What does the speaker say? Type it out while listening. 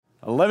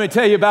Let me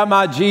tell you about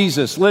my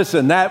Jesus.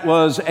 Listen, that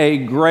was a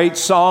great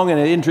song, and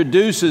it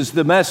introduces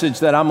the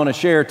message that I'm going to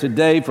share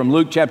today from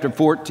Luke chapter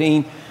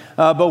 14.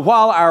 But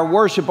while our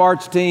worship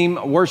arts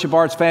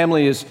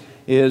family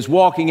is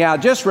walking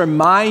out, just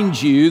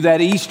remind you that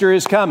Easter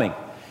is coming.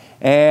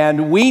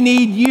 And we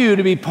need you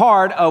to be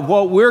part of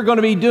what we're going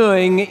to be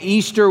doing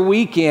Easter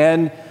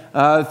weekend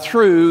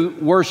through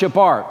worship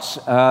arts.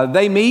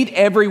 They meet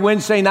every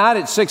Wednesday night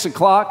at 6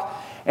 o'clock.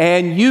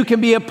 And you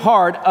can be a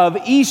part of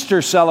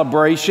Easter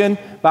celebration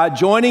by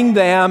joining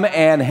them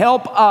and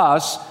help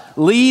us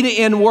lead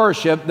in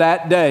worship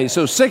that day.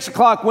 So 6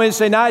 o'clock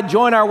Wednesday night,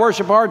 join our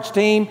worship arts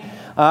team.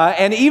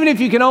 And even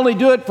if you can only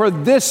do it for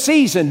this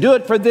season, do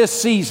it for this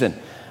season.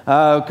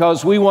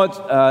 Because we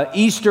want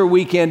Easter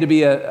weekend to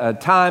be a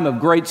time of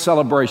great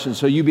celebration.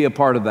 So you be a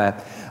part of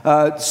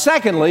that.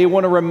 Secondly, I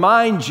want to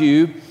remind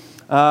you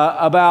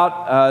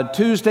about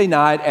Tuesday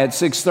night at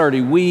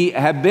 6:30. We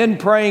have been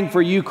praying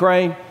for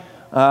Ukraine.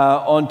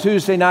 On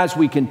Tuesday nights,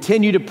 we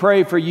continue to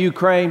pray for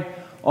Ukraine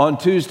on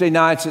Tuesday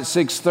nights at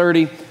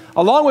 6:30.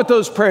 Along with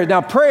those prayers, now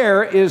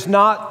prayer is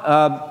not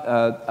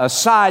a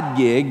side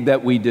gig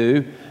that we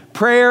do.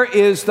 Prayer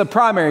is the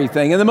primary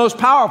thing, and the most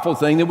powerful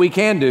thing that we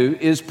can do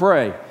is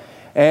pray.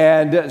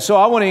 And so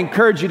I want to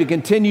encourage you to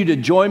continue to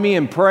join me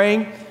in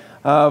praying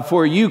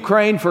for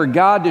Ukraine, for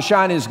God to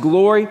shine His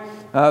glory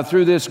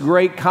through this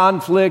great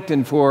conflict,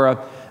 and for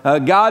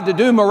God to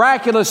do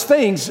miraculous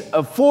things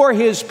for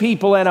His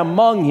people and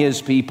among His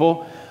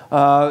people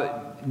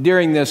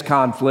during this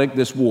conflict,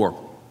 this war.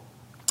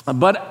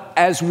 But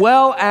as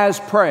well as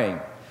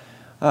praying,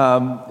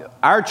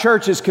 our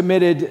church is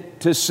committed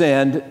to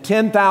send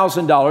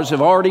 $10,000,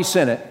 have already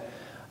sent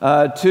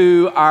it,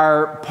 to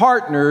our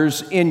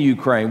partners in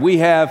Ukraine. We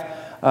have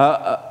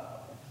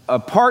a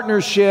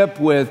partnership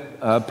with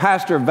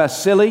Pastor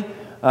Vasily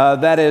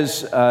that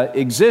has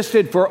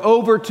existed for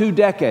over 2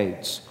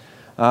 decades.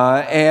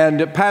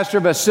 And Pastor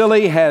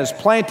Vasily has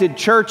planted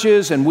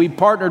churches, and we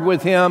partnered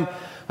with him.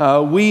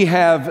 We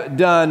have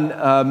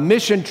done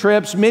mission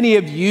trips. Many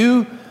of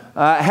you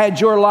had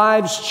your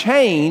lives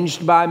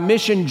changed by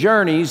mission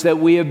journeys that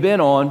we have been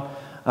on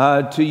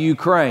to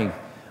Ukraine.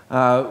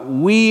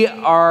 We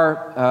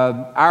are,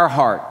 our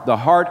heart, the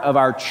heart of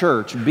our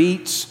church,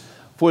 beats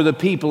for the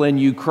people in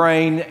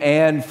Ukraine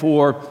and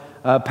for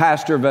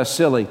Pastor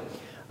Vasily.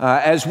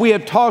 As we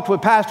have talked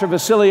with Pastor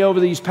Vasily over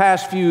these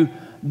past few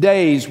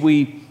days,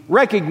 we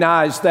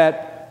recognize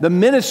that the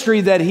ministry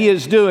that he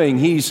is doing,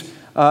 he's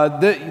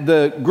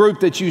the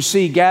group that you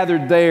see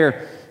gathered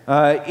there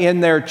in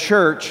their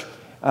church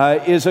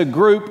is a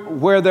group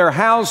where they're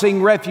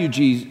housing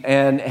refugees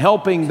and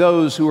helping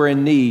those who are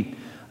in need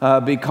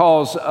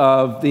because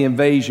of the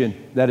invasion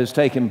that has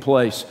taken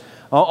place.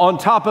 On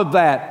top of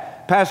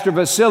that, Pastor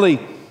Vasily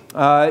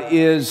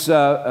is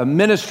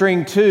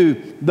ministering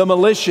to the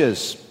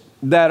militias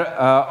that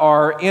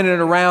are in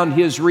and around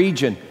his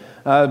region,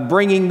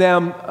 bringing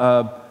them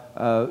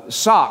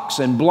socks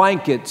and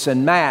blankets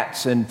and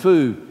mats and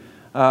food.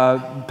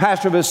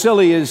 Pastor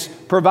Vasily is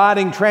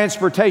providing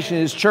transportation.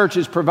 His church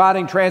is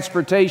providing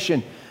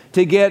transportation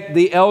to get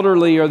the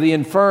elderly or the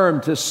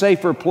infirm to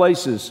safer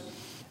places.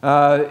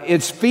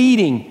 It's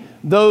feeding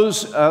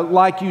those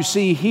like you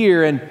see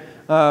here and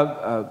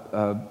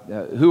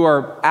who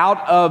are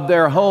out of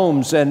their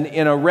homes and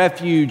in a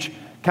refuge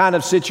kind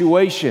of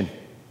situation.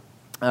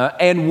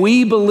 And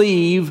we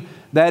believe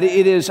that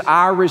it is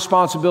our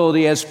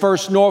responsibility as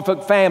First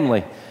Norfolk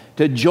family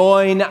to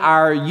join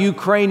our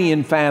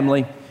Ukrainian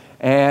family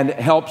and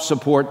help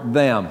support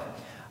them.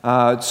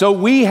 So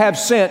we have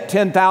sent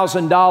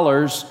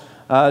 $10,000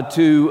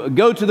 to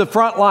go to the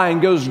front line,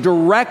 goes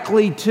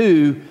directly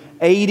to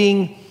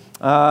aiding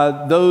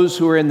those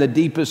who are in the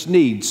deepest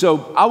need.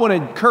 So I want to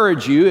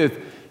encourage you,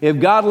 if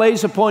God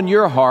lays upon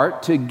your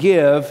heart to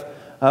give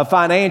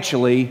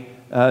financially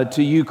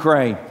to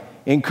Ukraine,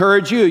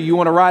 encourage you. You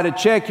want to write a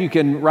check, you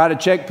can write a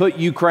check, put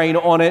Ukraine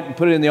on it, and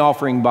put it in the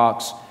offering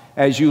box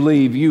as you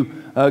leave. You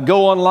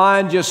go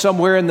online, just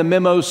somewhere in the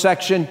memo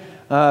section,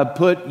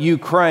 put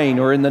Ukraine,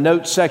 or in the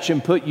notes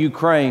section, put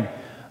Ukraine.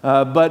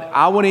 But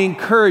I want to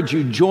encourage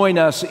you, join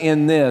us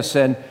in this.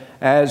 And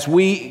as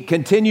we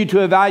continue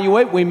to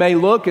evaluate, we may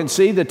look and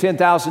see the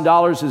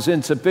 $10,000 is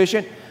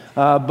insufficient,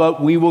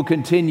 but we will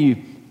continue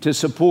to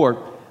support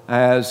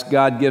as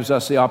God gives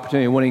us the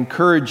opportunity. I want to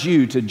encourage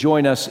you to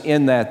join us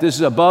in that. This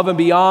is above and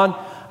beyond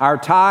our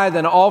tithe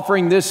and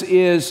offering. This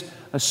is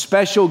a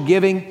special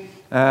giving,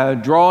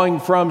 drawing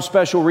from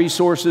special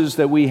resources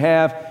that we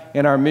have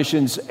in our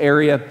missions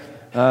area.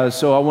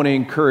 So I want to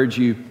encourage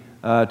you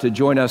to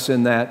join us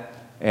in that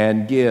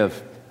and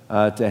give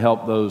to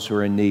help those who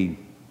are in need.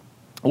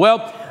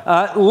 Well,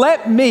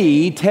 let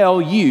me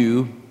tell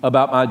you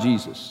about my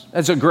Jesus.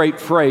 That's a great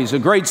phrase, a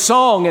great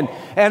song,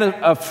 and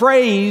a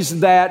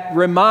phrase that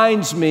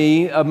reminds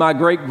me of my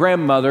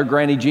great-grandmother,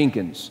 Granny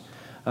Jenkins.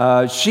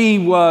 She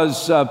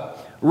was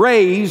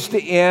raised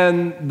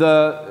in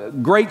the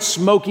Great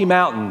Smoky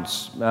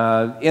Mountains,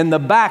 in the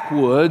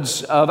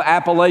backwoods of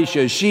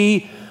Appalachia.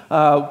 She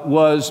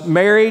was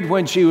married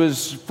when she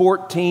was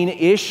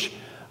 14-ish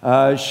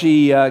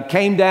She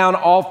came down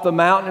off the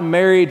mountain and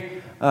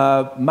married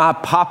my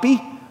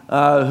poppy,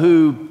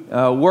 who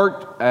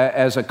worked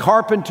as a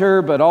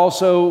carpenter, but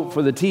also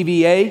for the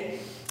TVA.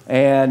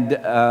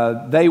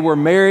 And they were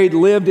married,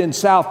 lived in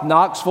South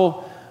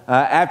Knoxville.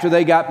 After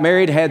they got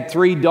married, had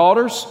 3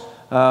 daughters.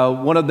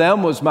 One of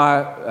them was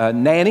my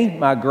nanny,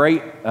 my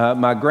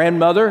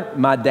grandmother,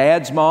 my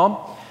dad's mom.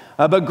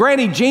 But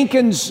Granny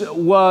Jenkins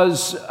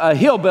was a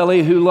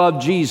hillbilly who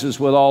loved Jesus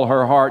with all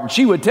her heart. And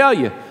she would tell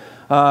you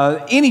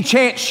any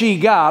chance she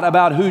got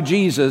about who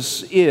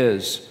Jesus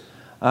is.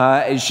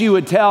 And she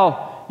would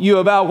tell you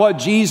about what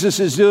Jesus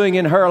is doing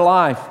in her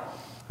life.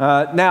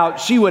 Now,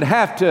 she would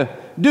have to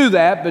do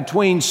that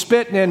between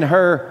spitting in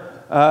her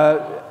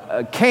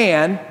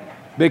can,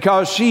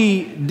 because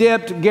she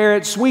dipped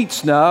Garrett Sweet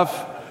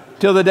Snuff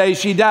till the day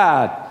she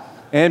died.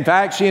 In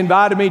fact, she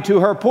invited me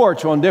to her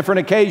porch on different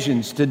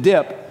occasions to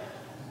dip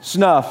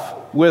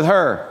snuff with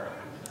her.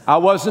 I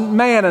wasn't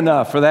man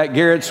enough for that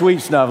Garrett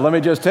Sweet Snuff, let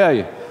me just tell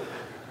you.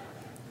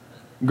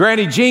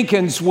 Granny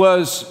Jenkins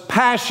was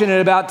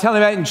passionate about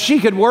telling me, and she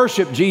could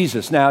worship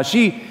Jesus. Now,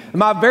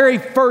 my very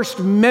first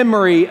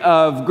memory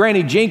of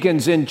Granny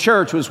Jenkins in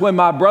church was when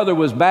my brother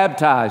was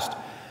baptized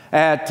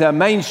at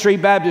Main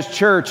Street Baptist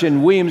Church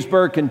in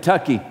Williamsburg,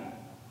 Kentucky.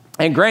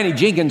 And Granny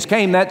Jenkins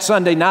came that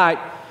Sunday night,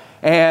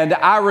 and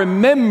I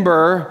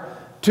remember,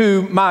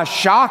 to my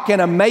shock and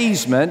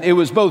amazement, it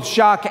was both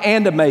shock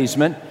and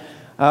amazement,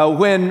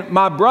 when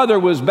my brother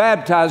was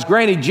baptized,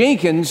 Granny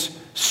Jenkins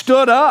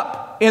stood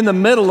up in the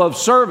middle of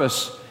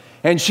service,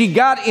 and she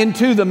got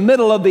into the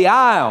middle of the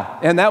aisle,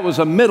 and that was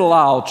a middle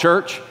aisle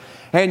church,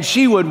 and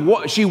she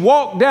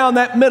walked down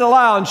that middle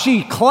aisle, and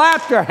she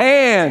clapped her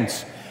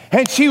hands,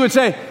 and she would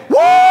say,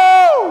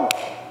 "Woo!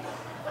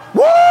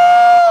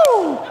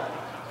 Woo!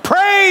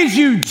 Praise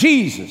you,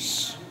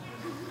 Jesus."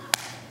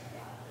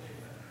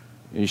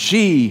 And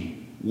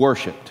she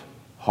worshiped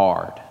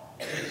hard.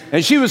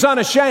 And she was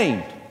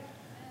unashamed.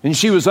 And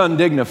she was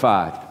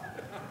undignified.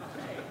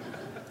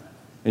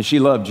 And she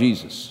loved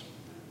Jesus.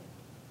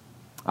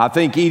 I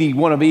think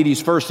one of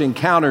Edie's first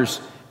encounters,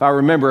 if I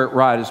remember it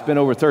right, it's been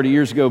over 30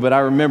 years ago, but I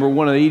remember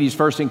one of Edie's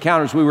first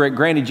encounters, we were at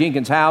Granny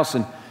Jenkins' house,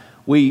 and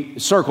we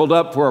circled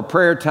up for a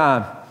prayer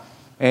time,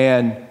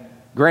 and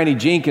Granny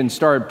Jenkins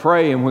started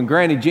praying. When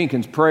Granny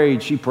Jenkins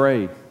prayed, she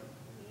prayed.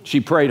 She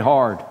prayed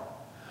hard.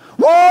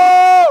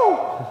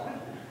 Whoa!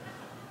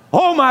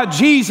 Oh, my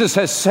Jesus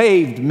has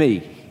saved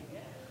me.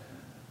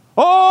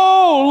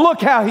 Oh,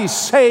 look how He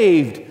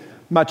saved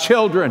my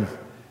children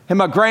and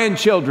my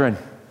grandchildren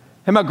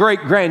and my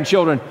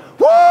great-grandchildren.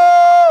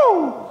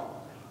 Woo!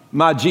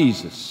 My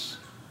Jesus.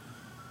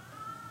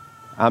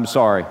 I'm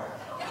sorry.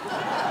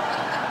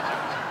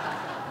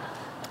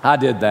 I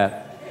did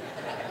that.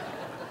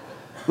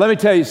 Let me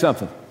tell you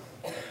something.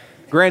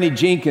 Granny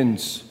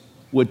Jenkins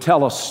would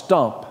tell a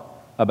stump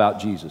about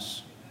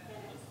Jesus.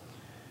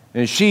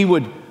 And she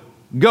would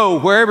go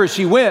wherever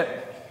she went,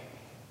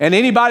 and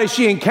anybody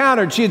she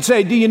encountered, she'd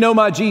say, "Do you know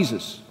my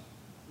Jesus?"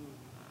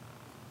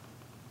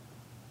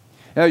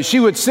 She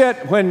would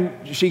sit when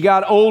she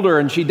got older,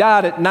 and she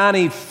died at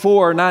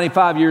 94,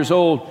 95 years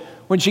old.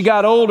 When she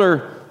got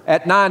older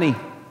at 90,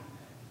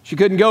 she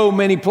couldn't go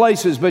many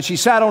places, but she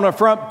sat on her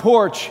front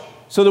porch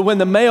so that when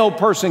the mail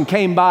person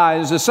came by, it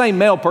was the same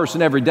mail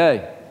person every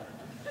day,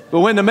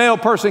 but when the mail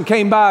person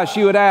came by,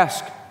 she would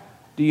ask,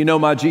 "Do you know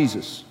my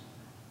Jesus?"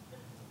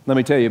 Let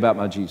me tell you about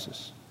my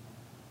Jesus.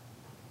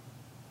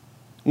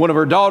 One of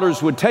her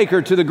daughters would take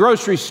her to the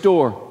grocery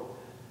store,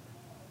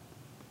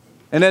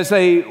 and as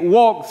they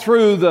walked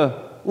through the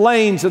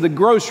lanes of the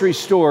grocery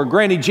store,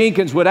 Granny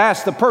Jenkins would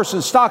ask the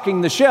person stocking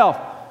the shelf,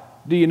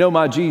 "Do you know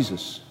my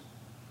Jesus?"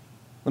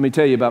 Let me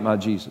tell you about my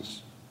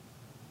Jesus.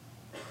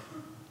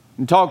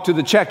 And talk to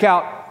the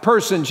checkout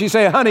person. She'd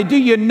say, "Honey, do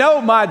you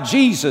know my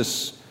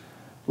Jesus?"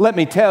 Let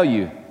me tell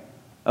you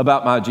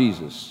about my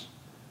Jesus.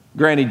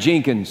 Granny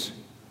Jenkins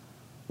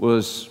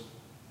was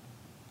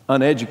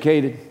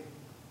uneducated,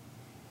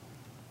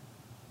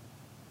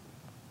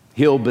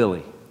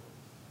 hillbilly,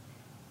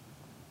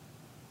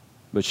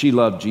 but she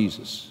loved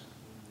Jesus,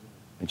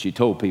 and she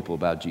told people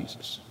about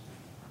Jesus,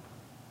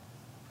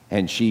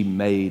 and she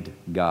made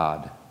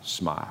God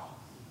smile.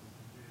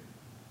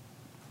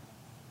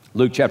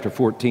 Luke chapter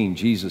 14,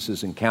 Jesus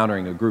is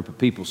encountering a group of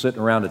people sitting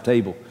around a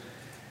table,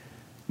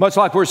 much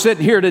like we're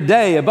sitting here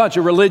today, a bunch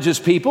of religious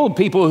people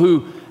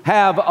who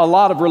have a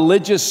lot of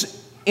religious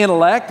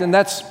intellect, and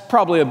that's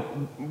probably a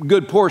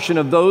good portion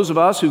of those of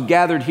us who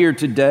gathered here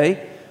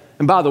today.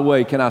 And by the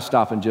way, can I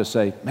stop and just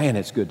say, man,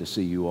 it's good to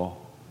see you all.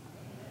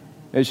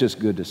 It's just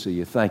good to see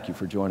you. Thank you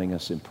for joining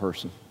us in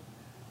person.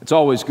 It's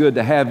always good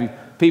to have you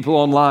people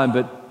online,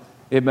 but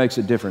it makes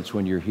a difference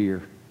when you're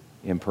here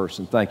in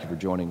person. Thank you for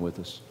joining with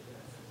us.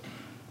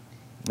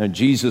 And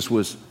Jesus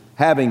was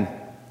having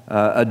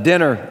a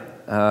dinner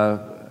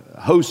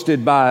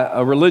hosted by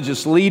a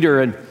religious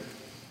leader, and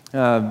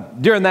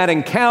during that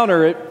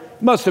encounter, it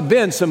must have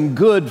been some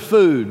good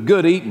food,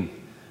 good eating,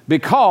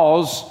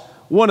 because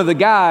one of the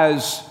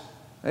guys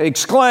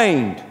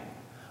exclaimed,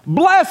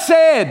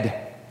 "Blessed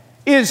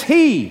is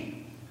he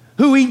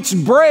who eats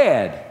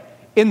bread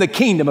in the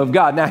kingdom of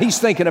God. Now, he's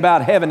thinking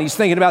about heaven. He's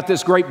thinking about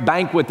this great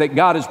banquet that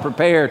God has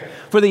prepared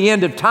for the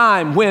end of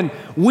time, when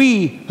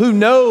we who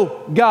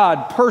know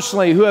God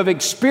personally, who have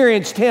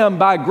experienced Him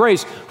by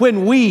grace,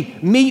 when we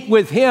meet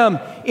with Him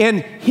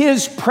in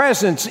His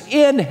presence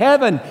in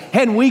heaven,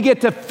 and we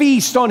get to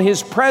feast on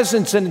His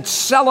presence and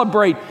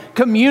celebrate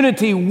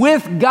community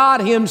with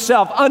God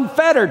Himself,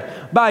 unfettered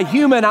by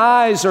human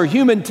eyes or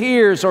human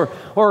tears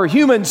or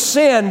human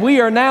sin.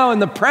 We are now in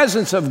the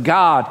presence of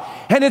God.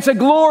 And it's a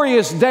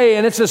glorious day,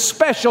 and it's a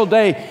special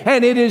day,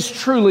 and it is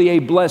truly a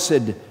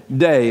blessed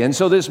day. And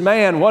so this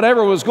man,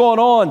 whatever was going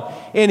on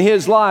in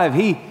his life,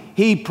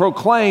 he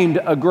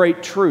proclaimed a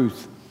great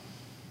truth.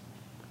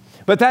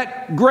 But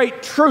that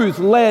great truth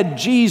led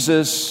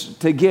Jesus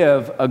to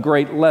give a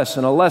great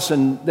lesson, a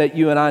lesson that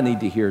you and I need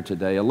to hear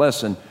today, a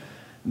lesson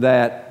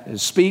that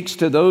speaks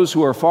to those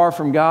who are far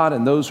from God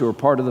and those who are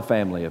part of the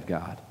family of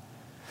God.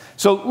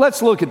 So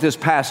let's look at this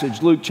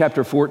passage, Luke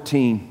chapter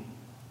 14.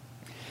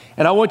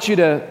 And I want you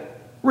to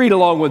read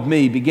along with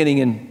me, beginning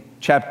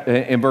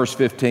in verse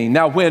 15.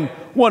 Now, when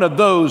one of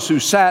those who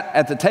sat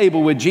at the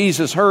table with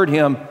Jesus heard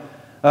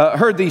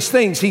these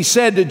things, he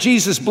said to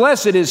Jesus,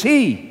 "Blessed is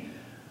he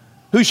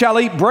who shall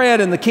eat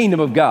bread in the kingdom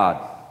of God."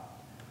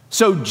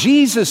 So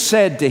Jesus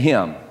said to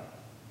him,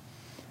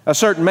 "A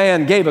certain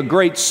man gave a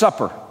great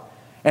supper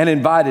and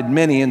invited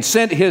many, and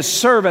sent his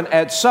servant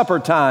at supper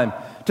time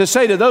to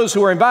say to those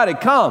who were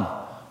invited, 'Come,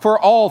 for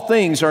all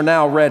things are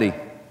now ready.'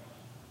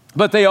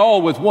 But they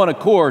all with one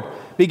accord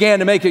began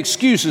to make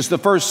excuses. The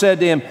first said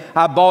to him,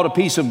 'I bought a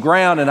piece of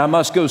ground and I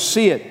must go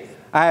see it.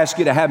 I ask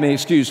you to have me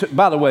excused.'"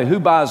 By the way, who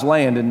buys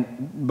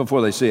land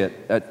before they see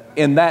it?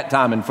 In that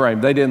time and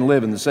frame, they didn't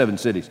live in the 7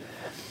 cities.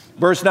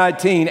 Verse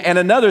 19, "And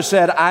another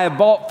said, 'I have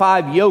bought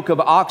 5 yoke of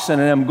oxen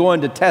and am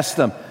going to test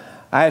them.'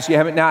 I ask you,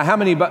 how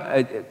many?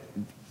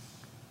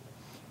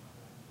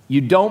 You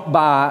don't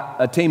buy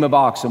a team of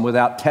oxen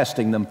without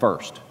testing them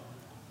first.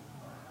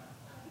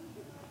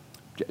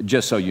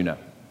 Just so you know.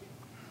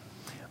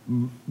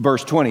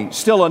 Verse 20,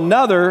 "Still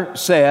another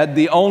said,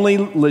 'The only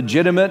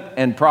legitimate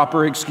and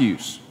proper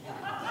excuse.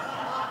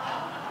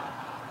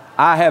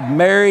 I have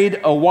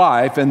married a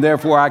wife and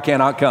therefore I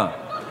cannot come.'"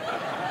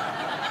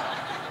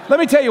 Let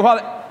me tell you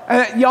what,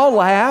 y'all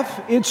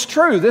laugh. It's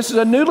true. This is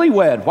a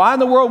newlywed. Why in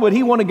the world would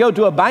he want to go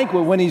to a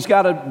banquet when he's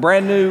got a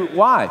brand new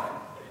wife?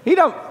 He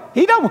don't,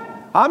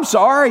 I'm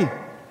sorry.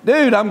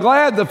 Dude, I'm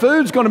glad the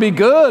food's going to be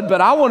good,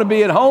 but I want to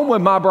be at home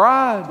with my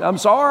bride. I'm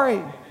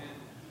sorry.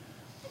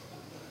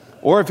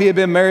 Or if he had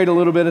been married a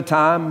little bit of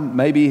time,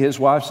 maybe his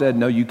wife said,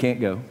 "No, you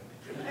can't go."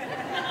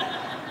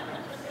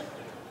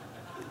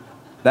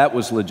 That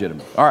was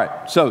legitimate. All right,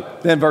 so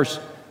then verse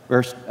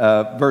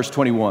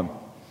 21.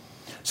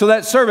 "So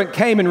that servant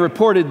came and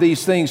reported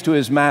these things to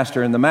his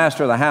master, and the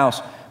master of the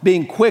house,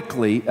 being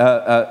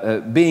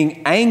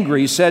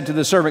angry, said to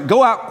the servant,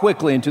 'Go out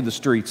quickly into the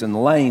streets and the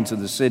lanes of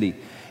the city,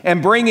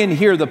 and bring in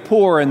here the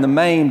poor and the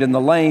maimed and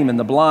the lame and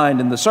the blind.'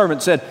 And the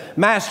servant said,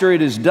 'Master,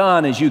 it is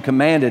done as you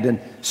commanded, and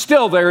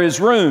still there is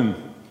room.'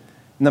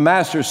 And the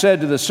master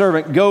said to the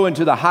servant, 'Go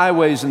into the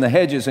highways and the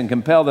hedges and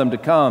compel them to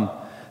come,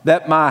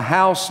 that my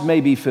house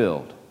may be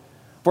filled.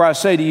 For I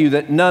say to you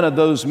that none of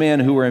those men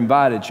who were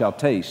invited shall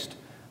taste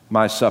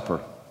my supper.'"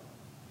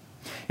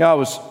 You know, I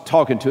was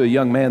talking to a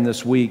young man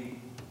this week,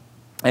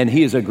 and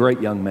he is a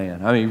great young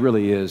man. I mean, he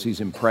really is.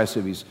 He's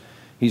impressive.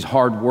 He's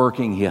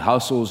hardworking. He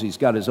hustles. He's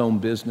got his own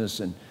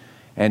business,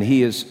 and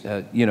he is,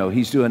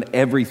 he's doing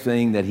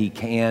everything that he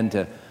can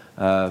to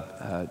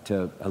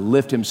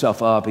lift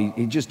himself up.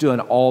 He's just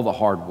doing all the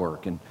hard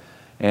work,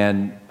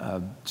 and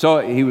so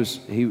he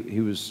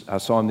was. I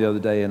saw him the other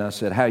day, and I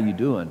said, "How you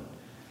doing?"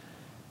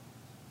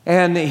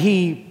 And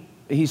he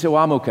said,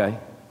 "Well, I'm okay."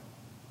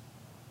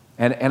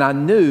 And I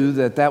knew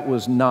that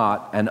was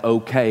not an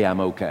okay,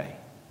 I'm okay.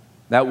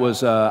 That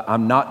was,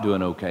 I'm not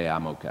doing okay,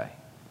 I'm okay.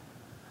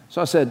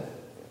 So I said,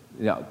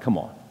 "Yeah, come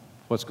on,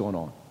 what's going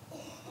on?"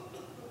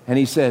 And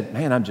he said,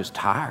 "Man, I'm just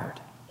tired."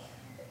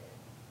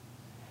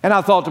 And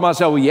I thought to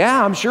myself, well,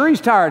 yeah, I'm sure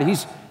he's tired.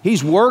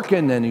 He's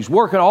working, and he's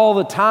working all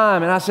the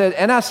time. And I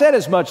said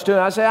as much to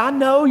him. I said, "I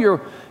know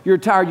you're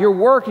tired. You're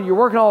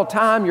working all the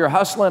time. You're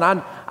hustling.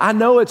 I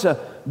know it's a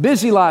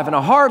busy life and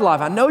a hard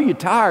life. I know you're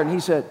tired." And he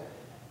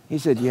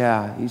said,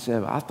 "Yeah." He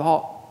said, I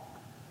thought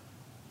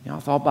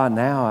by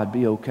now I'd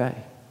be okay."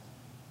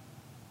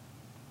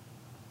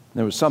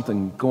 There was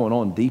something going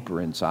on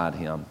deeper inside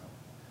him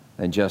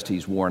than just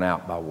he's worn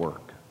out by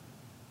work.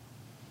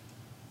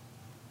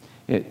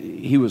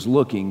 He was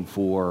looking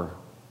for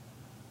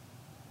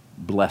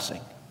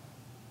blessing.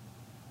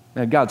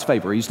 Now, God's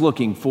favor. He's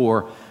looking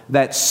for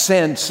that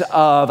sense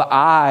of,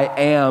 I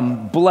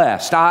am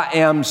blessed, I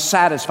am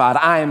satisfied,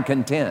 I am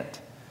content.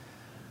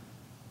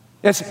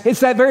 It's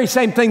that very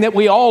same thing that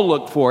we all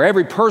look for.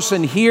 Every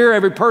person here,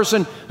 every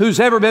person who's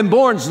ever been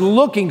born is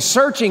looking,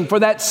 searching for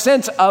that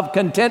sense of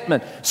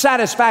contentment,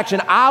 satisfaction.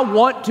 I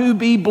want to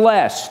be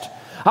blessed.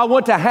 I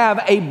want to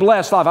have a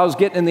blessed life. I was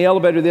getting in the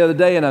elevator the other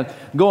day, and I'm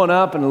going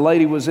up, and a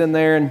lady was in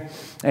there,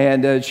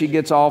 and she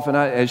gets off, and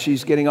as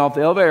she's getting off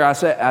the elevator, I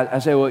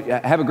say, well,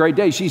 have a great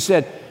day. She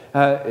said,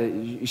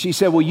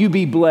 will you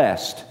be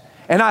blessed?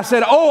 And I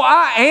said, oh,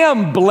 I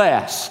am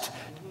blessed.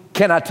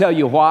 Can I tell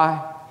you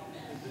why?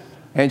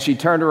 And she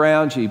turned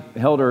around, she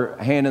held her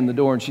hand in the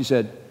door, and she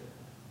said,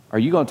 are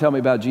you going to tell me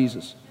about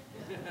Jesus?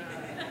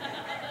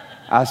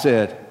 I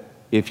said,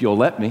 if you'll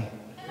let me.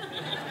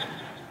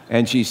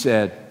 And she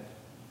said,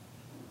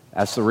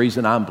 that's the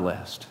reason I'm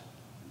blessed.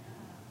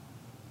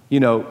 You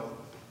know,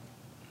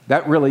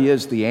 that really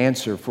is the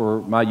answer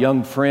for my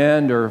young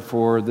friend, or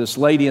for this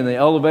lady in the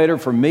elevator,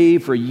 for me,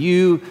 for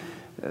you.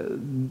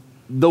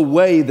 The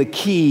way, the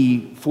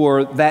key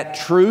for that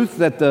truth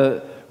that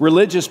the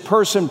religious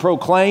person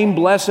proclaimed,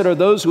 blessed are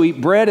those who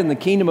eat bread in the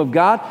kingdom of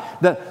God.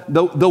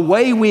 The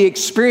way we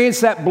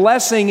experience that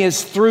blessing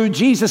is through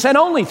Jesus, and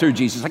only through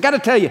Jesus. I got to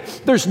tell you,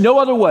 there's no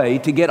other way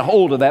to get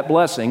hold of that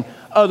blessing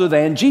other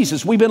than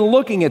Jesus. We've been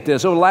looking at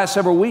this over the last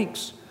several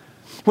weeks.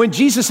 When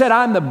Jesus said,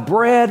 I'm the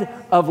bread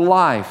of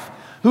life.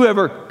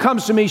 Whoever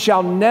comes to me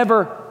shall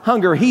never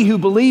hunger. He who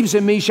believes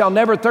in me shall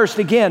never thirst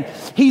again.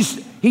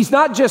 He's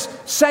not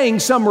just saying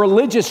some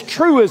religious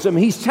truism.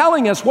 He's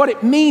telling us what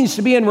it means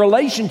to be in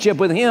relationship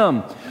with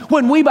Him.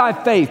 When we, by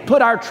faith,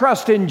 put our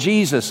trust in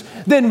Jesus,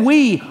 then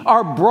we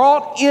are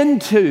brought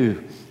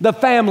into the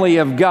family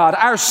of God.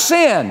 Our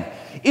sin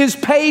is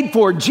paid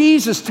for.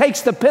 Jesus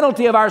takes the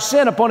penalty of our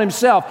sin upon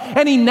Himself,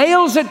 and He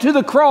nails it to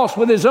the cross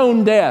with His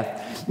own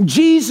death.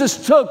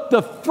 Jesus took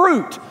the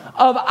fruit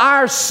of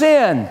our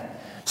sin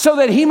so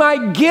that He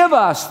might give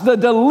us the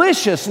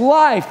delicious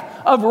life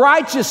of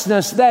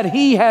righteousness that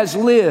He has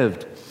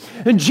lived.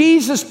 And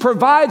Jesus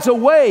provides a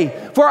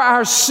way for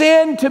our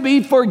sin to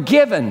be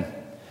forgiven,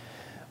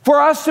 for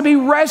us to be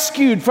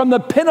rescued from the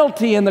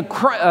penalty and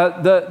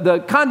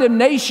the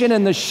condemnation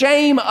and the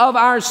shame of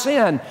our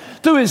sin.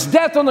 Through His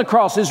death on the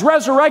cross, His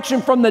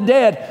resurrection from the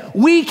dead,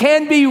 we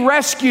can be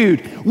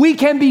rescued. We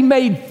can be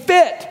made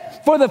fit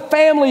for the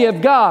family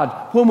of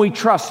God when we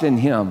trust in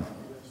Him.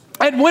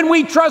 And when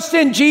we trust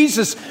in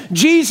Jesus,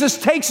 Jesus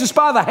takes us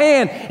by the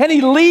hand and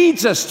He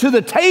leads us to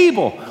the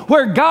table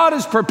where God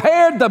has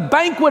prepared the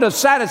banquet of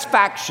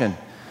satisfaction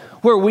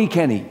where we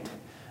can eat.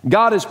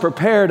 God has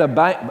prepared a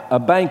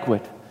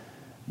banquet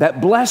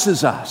that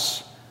blesses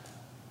us.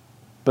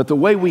 But the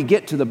way we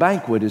get to the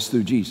banquet is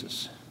through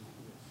Jesus.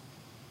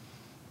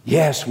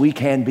 Yes, we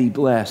can be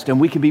blessed, and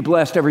we can be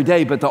blessed every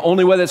day, but the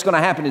only way that's going to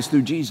happen is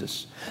through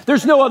Jesus.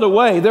 There's no other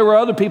way. There were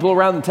other people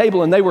around the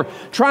table, and they were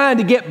trying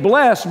to get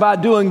blessed by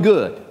doing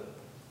good.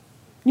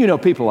 You know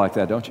people like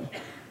that, don't you?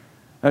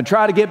 And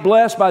try to get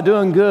blessed by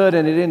doing good,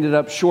 and it ended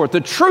up short. The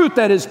truth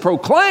that is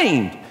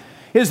proclaimed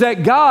is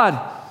that God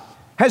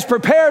has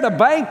prepared a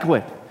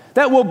banquet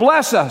that will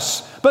bless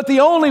us, but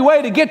the only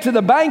way to get to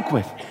the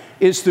banquet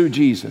is through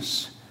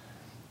Jesus.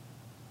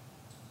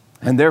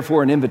 And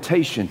therefore, an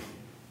invitation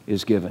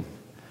is given.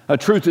 A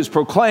truth is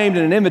proclaimed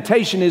and an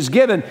invitation is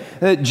given.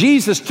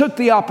 Jesus took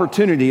the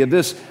opportunity of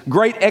this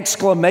great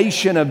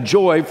exclamation of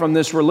joy from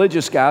this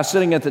religious guy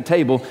sitting at the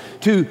table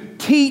to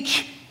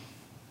teach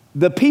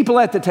the people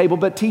at the table,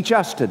 but teach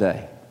us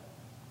today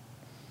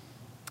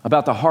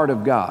about the heart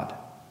of God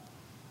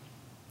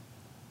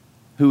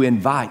who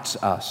invites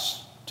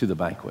us to the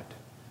banquet.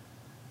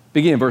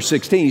 Beginning in verse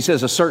 16, he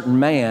says, a certain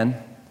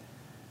man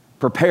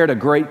prepared a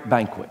great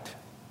banquet,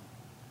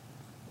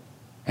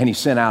 and he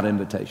sent out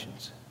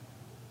invitations.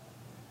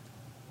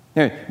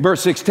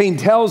 Verse 16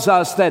 tells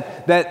us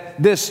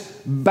that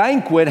this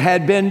banquet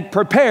had been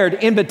prepared.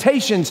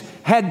 Invitations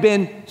had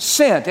been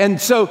sent.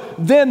 And so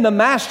then the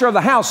master of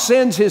the house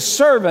sends his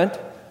servant,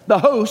 the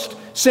host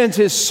sends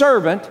his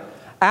servant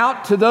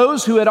out to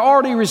those who had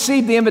already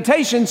received the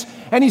invitations.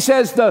 And he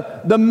says,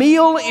 the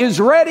meal is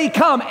ready.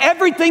 Come.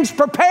 Everything's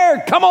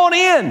prepared. Come on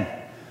in.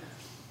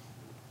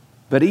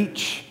 But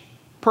each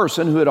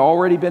person who had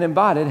already been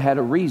invited had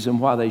a reason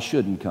why they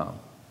shouldn't come.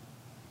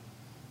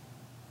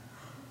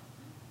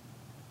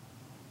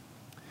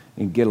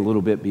 And get a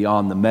little bit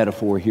beyond the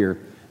metaphor here.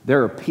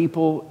 There are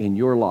people in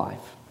your life,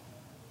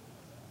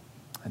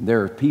 and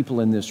there are people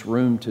in this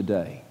room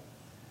today,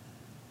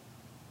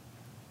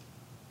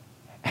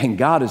 and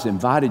God has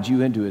invited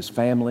you into His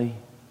family,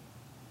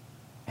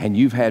 and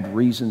you've had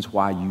reasons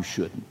why you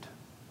shouldn't.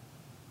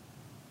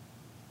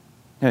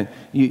 And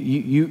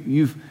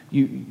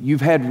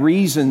you've had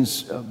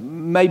reasons.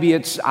 Maybe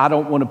it's I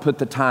don't want to put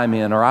the time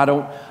in, or I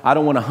don't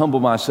want to humble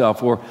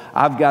myself, or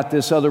I've got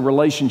this other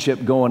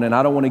relationship going and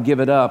I don't want to give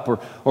it up,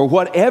 or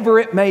whatever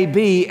it may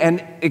be.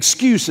 And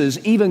excuses,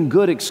 even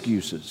good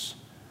excuses,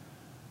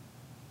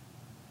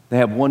 they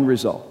have one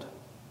result.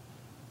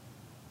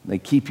 They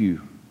keep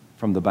you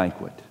from the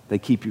banquet. They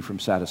keep you from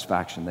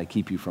satisfaction. They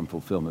keep you from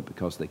fulfillment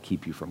because they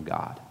keep you from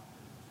God.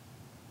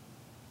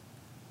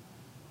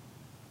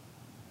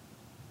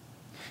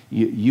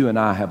 You and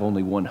I have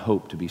only one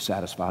hope to be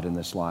satisfied in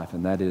this life,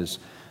 and that is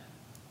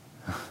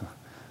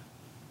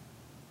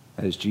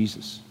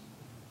Jesus.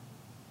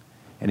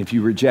 And if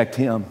you reject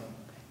Him,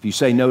 if you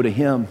say no to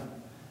Him,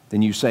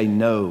 then you say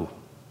no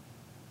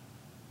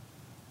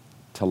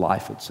to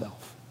life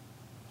itself.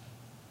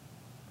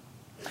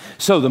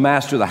 So the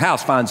master of the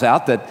house finds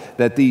out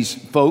that these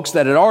folks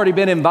that had already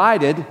been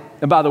invited,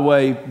 and by the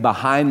way,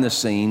 behind the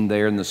scene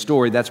there in the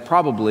story, that's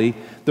probably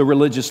the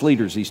religious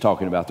leaders he's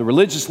talking about. The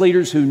religious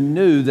leaders who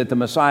knew that the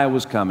Messiah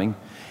was coming,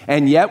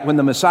 and yet when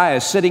the Messiah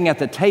is sitting at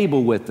the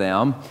table with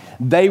them,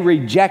 they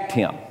reject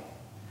him.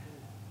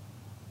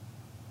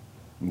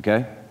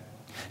 Okay?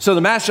 So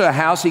the master of the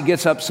house, he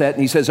gets upset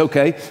and he says,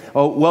 okay,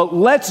 well,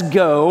 let's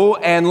go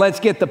and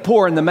let's get the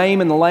poor and the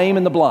maimed and the lame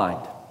and the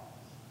blind.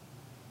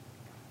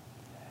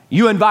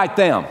 You invite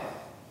them.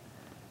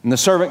 And the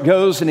servant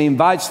goes and he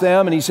invites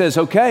them and he says,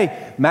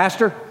 okay,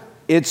 master,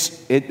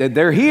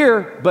 they're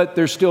here, but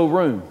there's still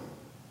room.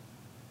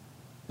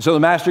 So the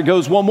master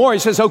goes one more. He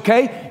says,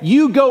 okay,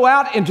 you go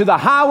out into the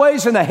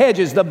highways and the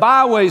hedges, the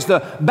byways,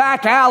 the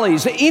back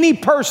alleys, any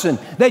person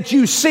that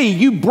you see,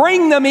 you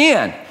bring them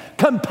in.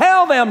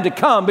 Compel them to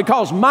come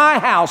because my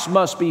house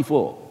must be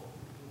full.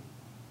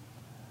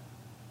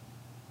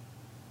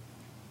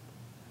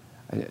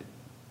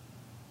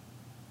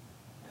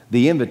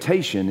 The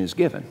invitation is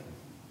given.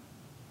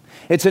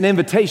 It's an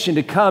invitation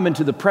to come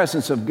into the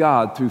presence of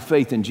God through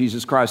faith in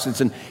Jesus Christ.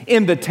 It's an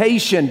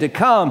invitation to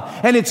come,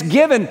 and it's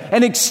given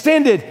and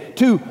extended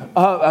to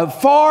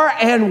far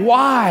and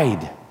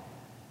wide.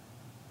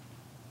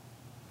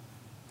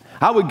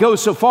 I would go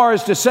so far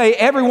as to say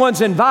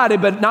everyone's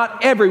invited, but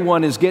not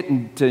everyone is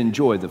getting to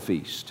enjoy the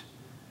feast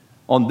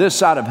on this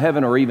side of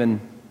heaven or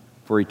even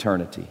for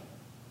eternity.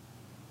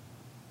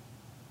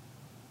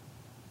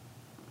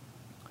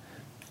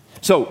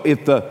 So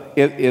if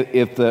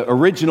the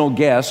original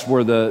guests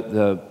were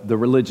the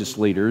religious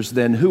leaders,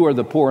 then who are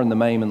the poor and the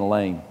maimed and the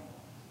lame?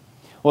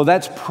 Well,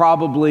 that's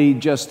probably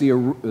just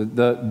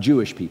the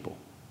Jewish people.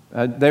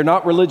 They're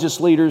not religious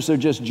leaders, they're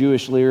just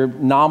Jewish leaders,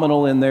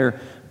 nominal in their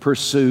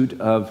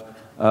pursuit of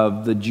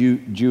the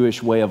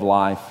Jewish way of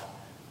life.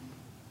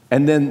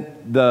 And then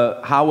the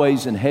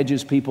highways and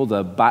hedges people,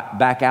 the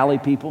back alley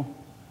people,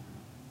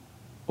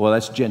 well,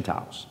 that's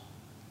Gentiles.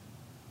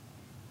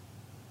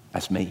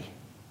 That's me.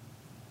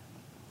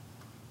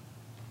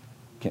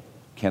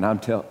 Can I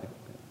tell?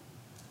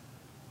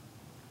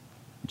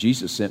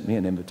 Jesus sent me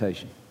an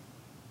invitation.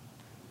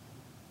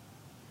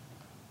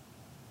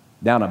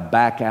 Down a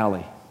back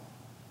alley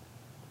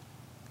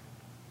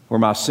where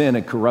my sin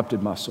had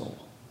corrupted my soul.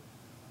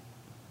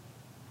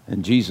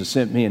 And Jesus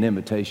sent me an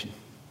invitation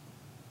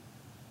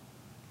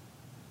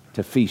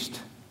to feast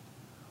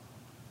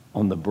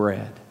on the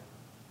bread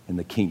in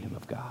the kingdom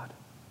of God.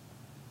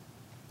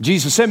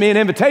 Jesus sent me an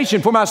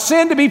invitation for my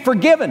sin to be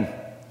forgiven.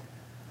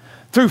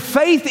 Through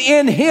faith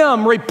in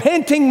Him,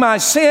 repenting my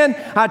sin,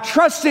 I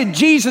trusted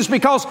Jesus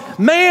because,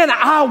 man,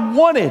 I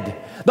wanted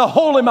the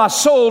hole in my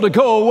soul to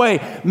go away.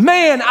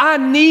 Man, I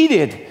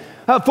needed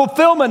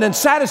fulfillment and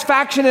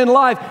satisfaction in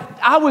life.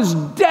 I was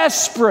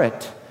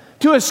desperate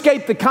to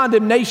escape the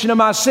condemnation of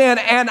my sin,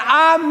 and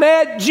I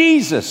met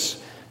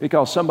Jesus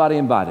because somebody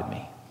invited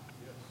me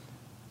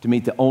to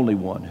meet the only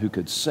one who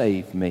could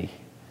save me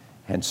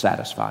and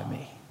satisfy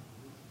me.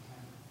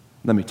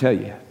 Let me tell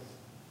you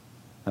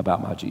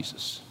about my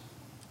Jesus.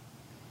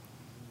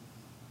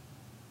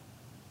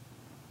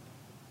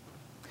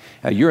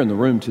 You're in the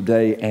room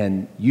today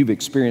and you've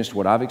experienced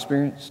what I've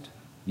experienced.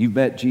 You've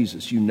met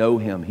Jesus. You know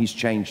Him. He's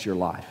changed your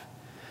life.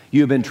 You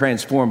have been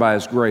transformed by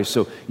His grace.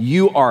 So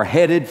you are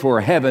headed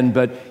for heaven,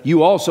 but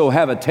you also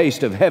have a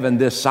taste of heaven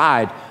this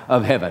side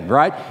of heaven,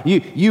 right?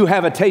 You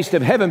have a taste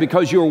of heaven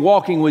because you're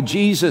walking with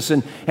Jesus,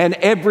 and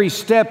every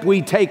step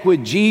we take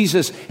with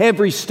Jesus,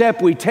 every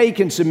step we take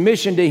in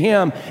submission to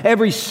Him,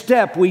 every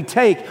step we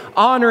take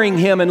honoring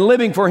Him and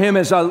living for Him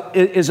is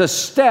a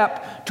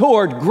step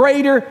toward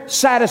greater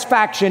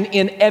satisfaction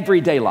in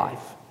everyday life.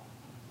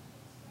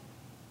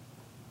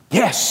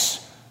 Yes.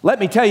 Let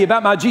me tell you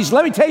about my Jesus.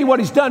 Let me tell you what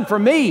He's done for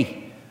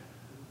me.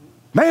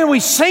 Man, we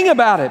sing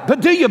about it,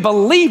 but do you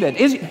believe it?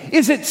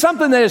 Is it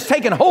something that has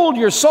taken hold of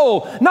your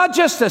soul, not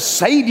just to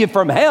save you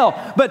from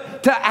hell,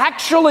 but to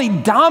actually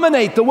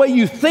dominate the way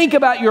you think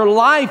about your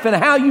life and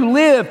how you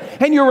live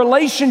and your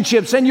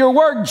relationships and your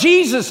work?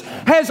 Jesus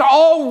has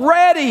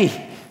already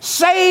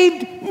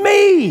saved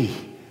me.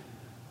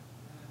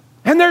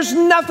 And there's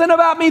nothing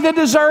about me that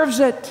deserves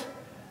it.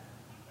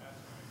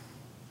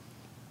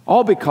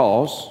 All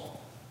because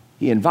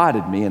He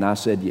invited me and I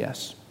said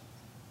yes.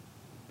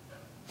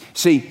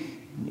 See,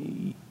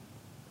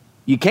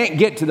 you can't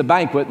get to the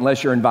banquet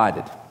unless you're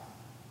invited.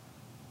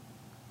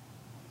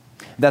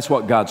 That's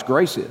what God's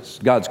grace is.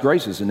 God's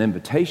grace is an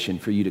invitation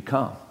for you to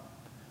come.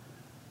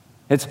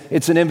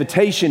 It's an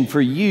invitation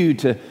for you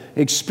to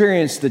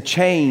experience the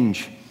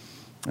change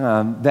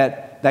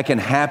that can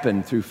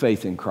happen through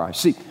faith in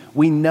Christ. See,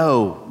 we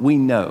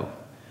know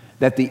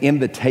that the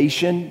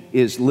invitation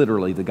is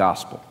literally the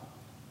gospel.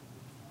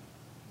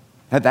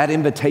 That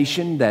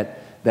invitation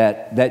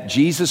that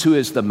Jesus, who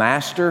is the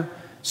master,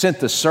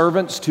 sent the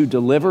servants to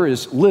deliver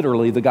is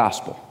literally the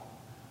gospel.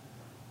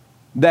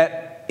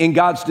 That in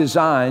God's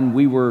design,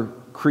 we were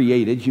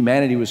created,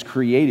 humanity was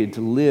created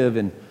to live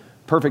in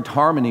perfect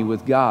harmony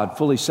with God,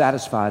 fully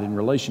satisfied in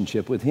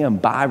relationship with Him,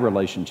 by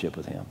relationship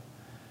with Him.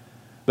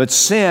 But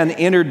sin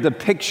entered the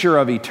picture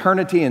of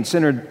eternity, and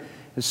sin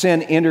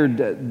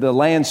entered the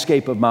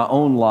landscape of my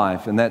own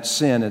life, and that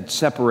sin had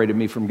separated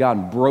me from God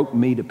and broke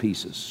me to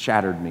pieces,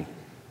 shattered me.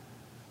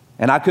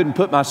 And I couldn't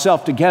put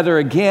myself together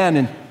again.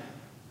 And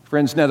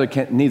friends, neither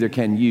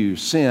can you.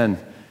 Sin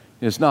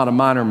is not a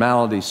minor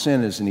malady.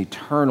 Sin is an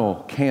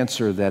eternal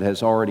cancer that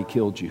has already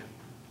killed you.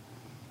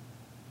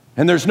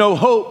 And there's no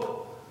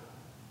hope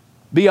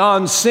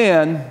beyond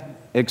sin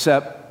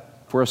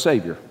except for a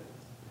Savior.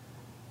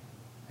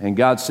 And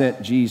God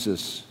sent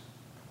Jesus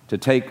to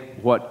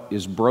take what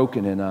is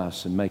broken in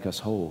us and make us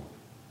whole.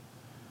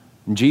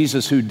 And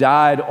Jesus, who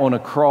died on a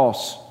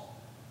cross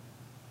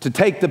to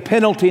take the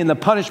penalty and the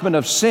punishment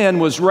of sin,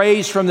 was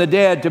raised from the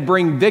dead to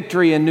bring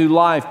victory and new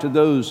life to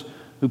those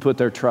who put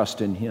their trust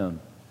in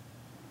Him.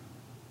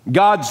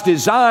 God's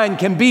design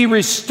can be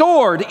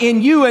restored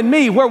in you and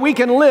me, where we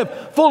can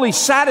live fully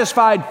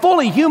satisfied,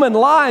 fully human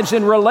lives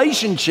in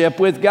relationship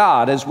with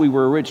God as we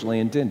were originally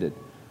intended.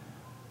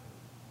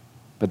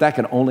 But that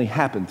can only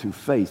happen through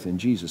faith in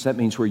Jesus. That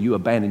means where you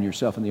abandon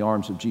yourself in the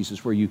arms of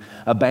Jesus, where you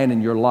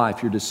abandon your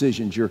life, your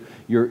decisions,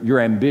 your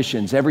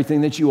ambitions.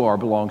 Everything that you are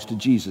belongs to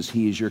Jesus.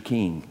 He is your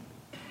King.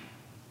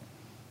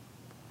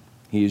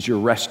 He is your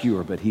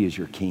rescuer, but He is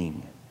your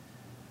King.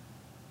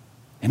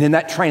 And in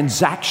that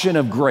transaction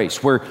of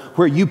grace,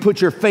 where you put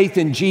your faith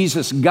in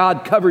Jesus,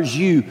 God covers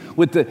you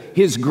with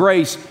His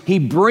grace. He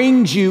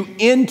brings you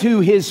into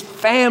His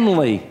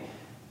family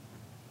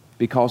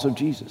because of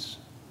Jesus.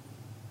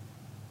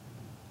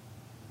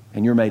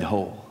 And you're made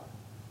whole.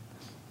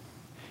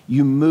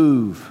 You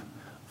move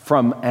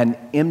from an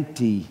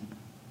empty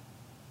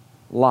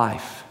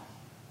life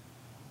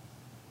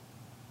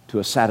to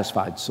a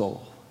satisfied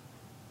soul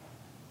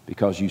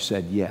because you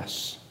said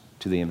yes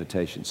to the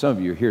invitation. Some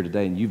of you are here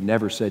today and you've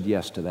never said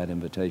yes to that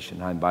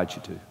invitation. I invite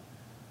you to.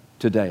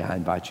 Today, I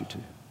invite you to.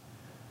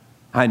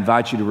 I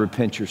invite you to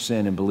repent your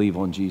sin and believe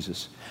on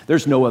Jesus.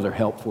 There's no other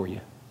help for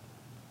you.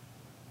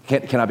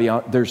 Can I be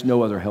honest? There's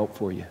no other help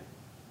for you.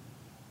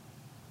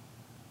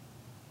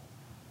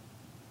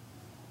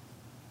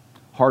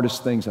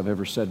 Hardest things I've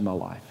ever said in my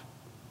life,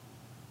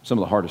 some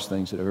of the hardest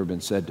things that have ever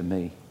been said to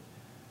me,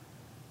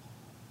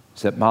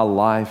 is that my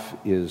life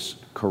is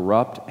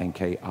corrupt and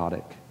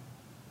chaotic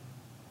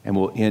and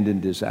will end in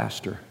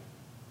disaster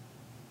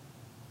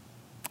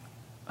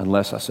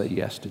unless I say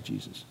yes to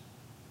Jesus,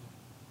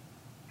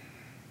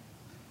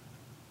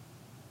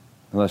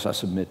 unless I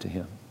submit to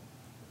Him,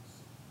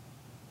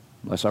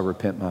 unless I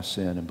repent my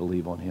sin and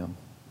believe on Him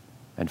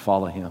and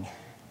follow Him.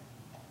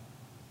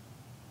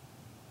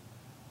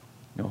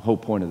 The whole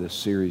point of this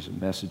series of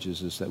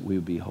messages is that we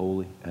would be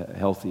holy,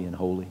 healthy and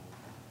holy.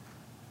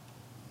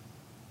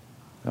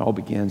 It all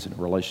begins in a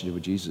relationship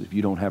with Jesus. If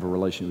you don't have a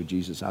relationship with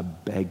Jesus, I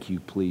beg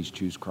you, please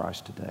choose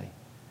Christ today.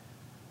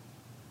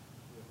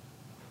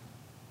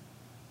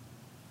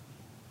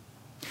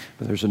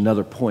 But there's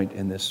another point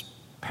in this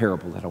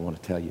parable that I want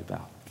to tell you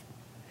about.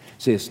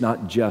 See, it's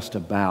not just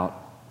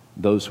about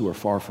those who are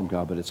far from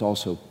God, but it's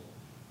also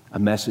a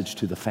message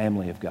to the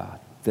family of God,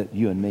 that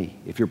you and me,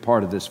 if you're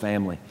part of this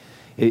family,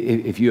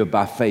 if you have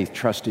by faith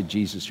trusted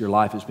Jesus, your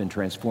life has been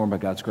transformed by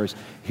God's grace.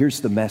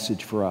 Here's the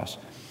message for us.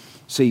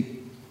 See,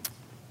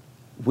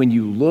 when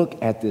you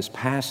look at this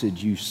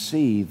passage, you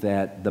see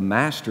that the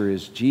master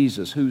is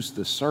Jesus. Who's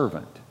the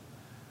servant?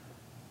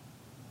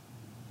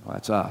 Well,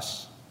 that's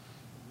us.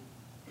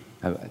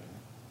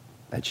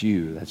 That's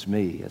you. That's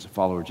me as a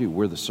follower of Jesus.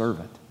 We're the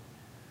servant.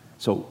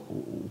 So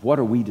what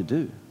are we to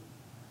do?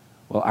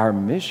 Well, our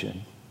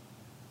mission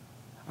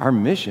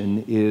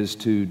is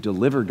to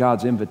deliver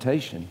God's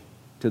invitation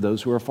to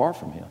those who are far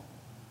from Him.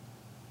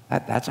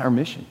 That's our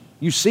mission.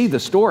 You see the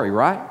story,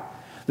 right?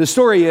 The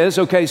story is,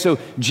 okay, so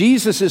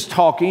Jesus is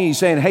talking. He's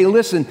saying, hey,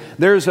 listen,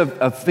 there's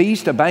a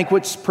feast, a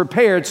banquet's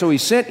prepared. So He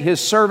sent His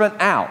servant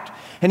out.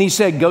 And He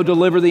said, go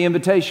deliver the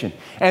invitation.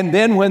 And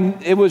then when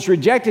it was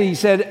rejected, He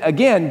said,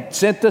 again,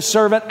 sent the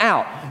servant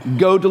out.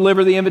 Go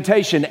deliver the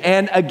invitation.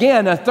 And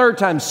again, a third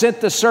time,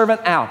 sent the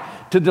servant out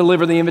to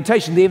deliver the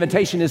invitation. The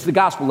invitation is the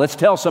gospel. Let's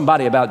tell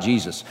somebody about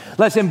Jesus.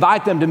 Let's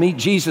invite them to meet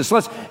Jesus.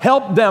 Let's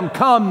help them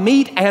come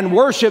meet and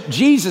worship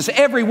Jesus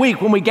every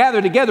week when we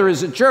gather together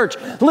as a church.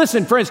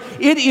 Listen, friends,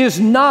 it is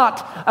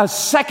not a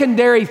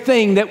secondary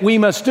thing that we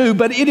must do,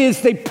 but it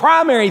is the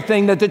primary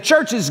thing that the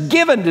church is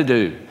given to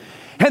do.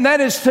 And that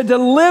is to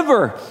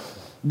deliver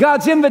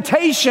God's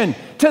invitation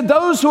to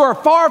those who are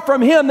far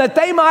from Him, that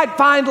they might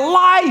find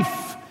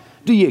life.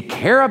 Do you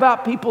care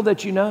about people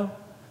that you know?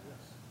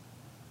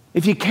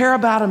 If you care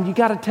about them, you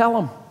got to tell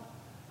them.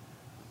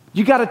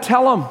 You got to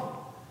tell them.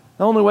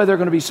 The only way they're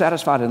going to be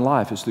satisfied in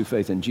life is through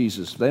faith in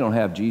Jesus. If they don't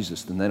have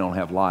Jesus, then they don't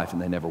have life,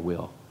 and they never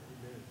will.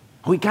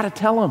 We got to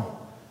tell them.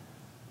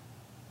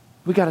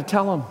 We got to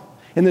tell them.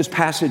 In this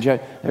passage,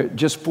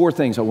 just 4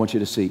 things I want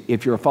you to see.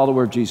 If you're a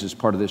follower of Jesus,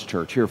 part of this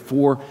church, here are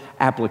 4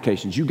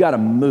 applications. You got to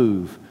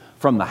move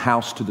from the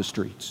house to the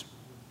streets.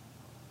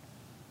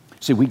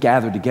 See, we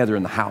gather together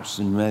in the house,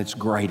 and it's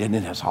great, and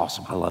it's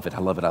awesome. I love it. I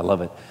love it. I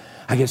love it.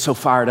 I get so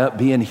fired up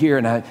being here,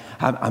 and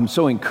I'm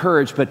so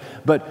encouraged.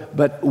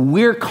 But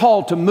we're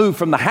called to move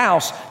from the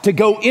house to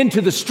go into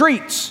the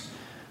streets,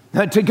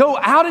 to go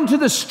out into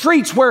the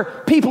streets where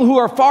people who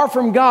are far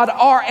from God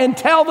are, and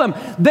tell them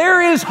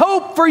there is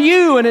hope for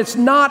you. And it's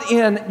not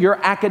in your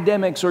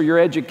academics or your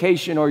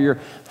education or your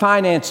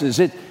finances.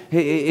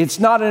 It's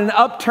not an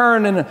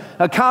upturn in an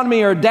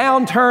economy or a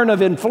downturn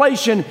of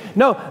inflation.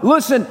 No,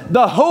 listen,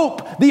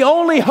 the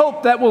only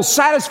hope that will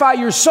satisfy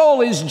your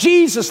soul is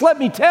Jesus. Let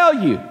me tell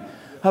you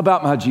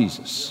about my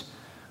Jesus.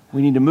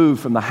 We need to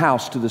move from the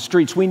house to the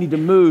streets. We need to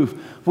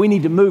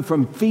move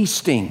from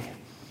feasting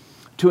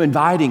to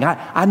inviting.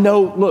 I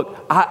know,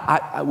 look,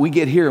 we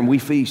get here and we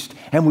feast,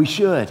 and we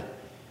should.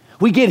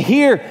 We get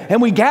here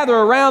and we gather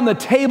around the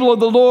table of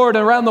the Lord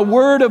and around the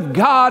Word of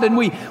God, and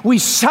we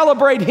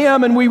celebrate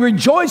Him and we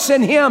rejoice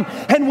in Him,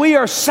 and we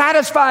are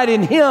satisfied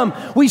in Him.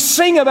 We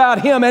sing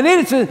about Him, and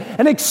it's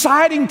an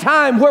exciting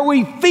time where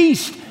we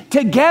feast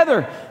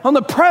together on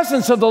the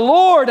presence of the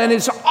Lord, and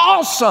it's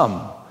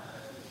awesome.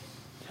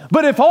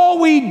 But if all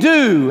we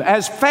do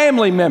as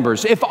family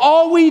members, if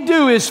all we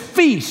do is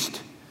feast,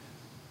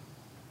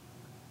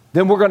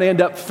 then we're going to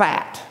end up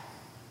fat.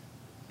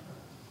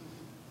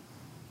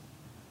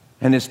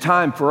 And it's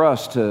time for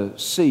us to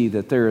see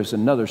that there is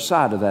another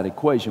side of that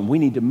equation. We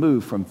need to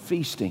move from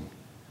feasting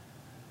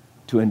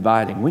to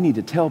inviting. We need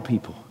to tell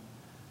people,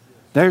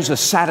 there's a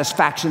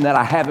satisfaction that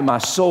I have in my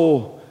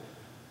soul.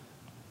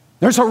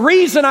 There's a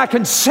reason I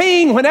can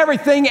sing when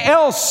everything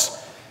else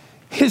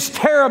is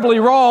terribly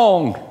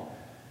wrong.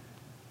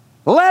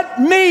 Let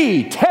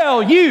me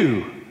tell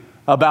you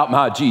about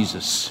my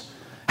Jesus.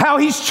 How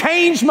He's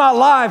changed my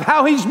life.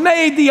 How He's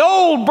made the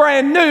old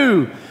brand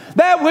new.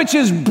 That which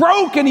is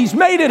broken, He's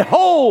made it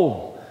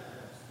whole.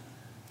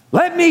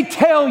 Let me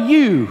tell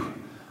you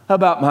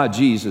about my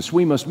Jesus.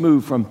 We must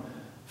move from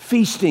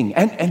feasting.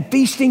 And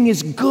feasting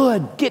is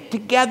good. Get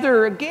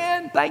together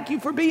again. Thank you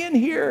for being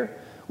here.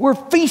 We're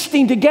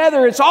feasting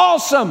together. It's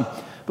awesome.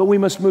 But we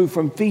must move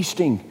from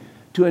feasting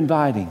to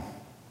inviting.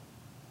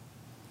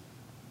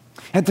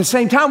 At the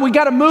same time, we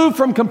got to move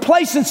from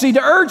complacency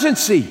to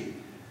urgency.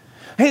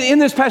 In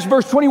this passage,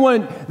 verse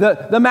 21,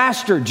 the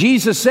master,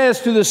 Jesus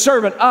says to the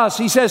servant, us,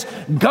 He says,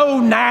 go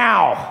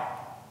now,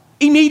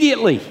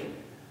 immediately.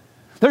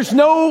 There's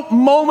no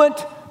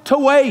moment to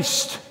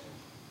waste.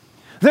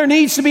 There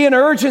needs to be an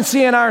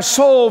urgency in our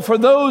soul for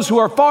those who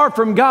are far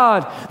from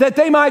God, that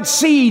they might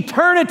see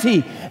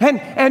eternity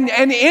and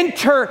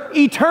enter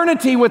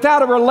eternity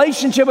without a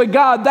relationship with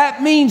God.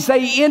 That means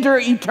they enter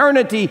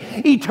eternity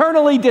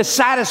eternally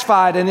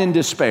dissatisfied and in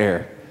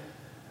despair.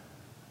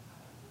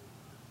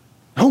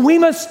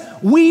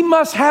 We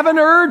must have an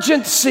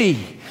urgency,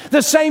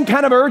 the same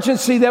kind of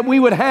urgency that we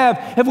would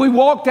have if we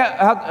walked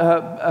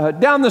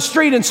down the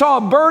street and saw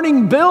a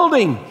burning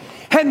building,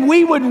 and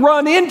we would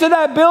run into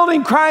that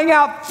building crying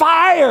out,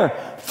 fire,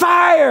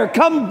 fire,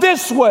 come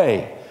this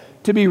way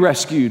to be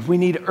rescued. We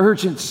need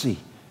urgency,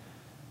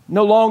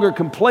 no longer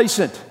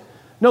complacent,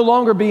 no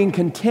longer being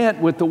content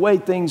with the way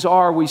things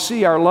are. We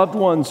see our loved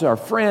ones, our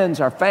friends,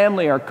 our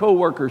family, our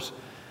coworkers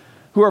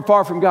who are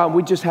far from God.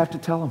 We just have to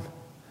tell them,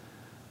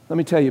 let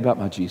me tell you about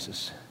my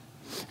Jesus.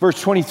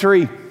 Verse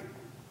 23,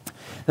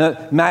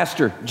 the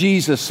master,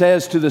 Jesus,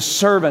 says to the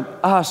servant,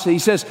 us, He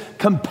says,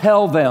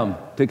 compel them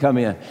to come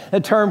in. The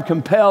term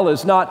compel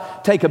is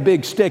not take a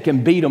big stick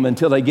and beat them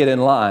until they get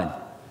in line.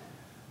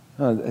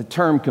 The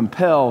term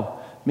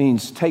compel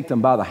means take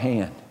them by the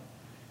hand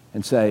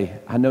and say,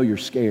 I know you're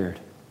scared.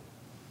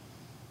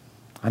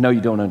 I know you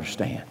don't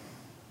understand.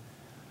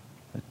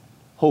 But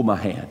hold my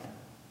hand.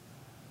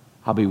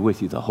 I'll be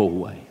with you the whole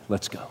way.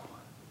 Let's go.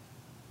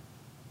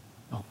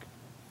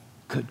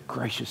 Good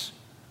gracious,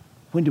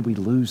 when did we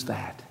lose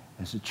that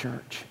as a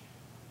church?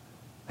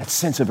 That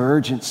sense of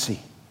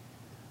urgency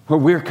where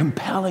we're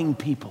compelling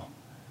people.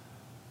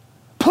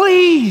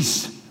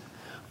 Please,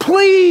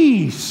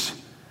 please,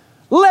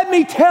 let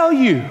me tell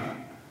you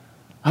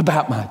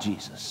about my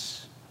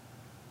Jesus.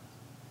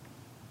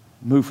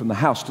 Move from the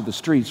house to the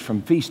streets,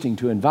 from feasting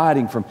to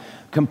inviting, from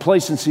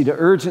complacency to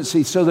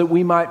urgency, so that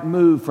we might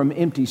move from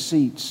empty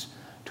seats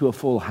to a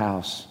full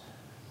house.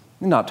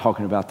 He's not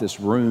talking about this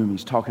room.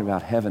 He's talking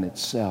about heaven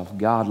itself.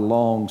 God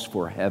longs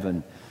for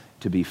heaven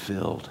to be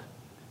filled.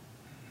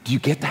 Do you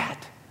get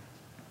that?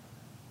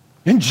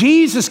 And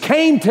Jesus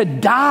came to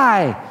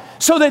die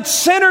so that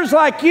sinners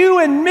like you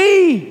and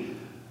me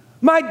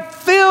might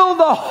fill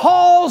the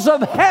halls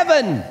of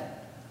heaven.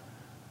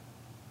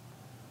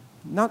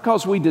 Not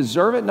because we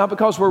deserve it, not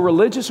because we're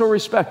religious or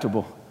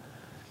respectable,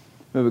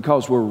 but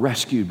because we're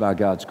rescued by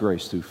God's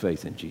grace through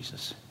faith in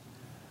Jesus.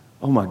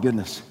 Oh my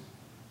goodness.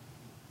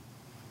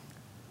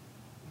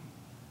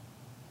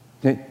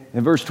 In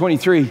verse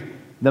 23,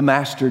 the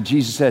master,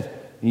 Jesus said,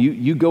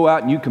 you go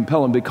out and you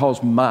compel them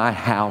because my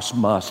house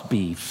must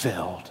be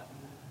filled.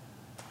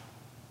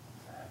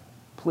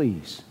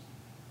 Please,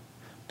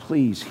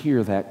 please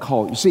hear that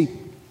call. You see,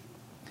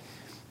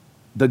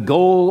 the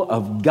goal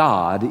of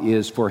God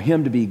is for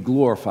Him to be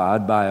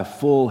glorified by a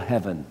full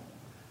heaven.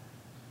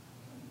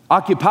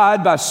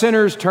 occupied by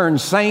sinners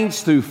turned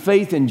saints through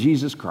faith in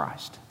Jesus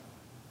Christ.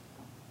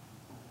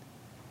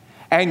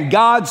 And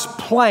God's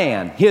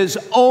plan, His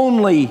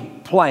only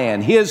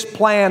plan, His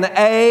plan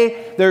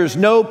A, there's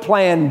no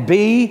plan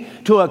B,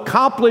 to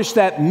accomplish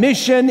that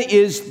mission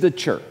is the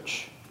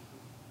church.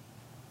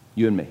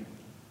 You and me.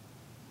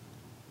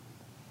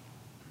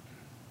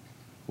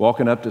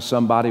 Walking up to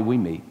somebody we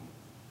meet.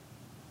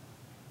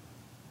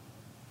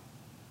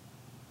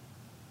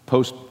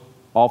 Post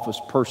office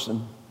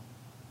person.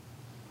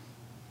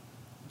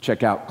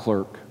 Checkout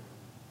clerk.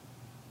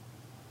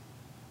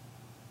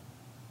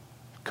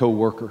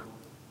 Co-worker.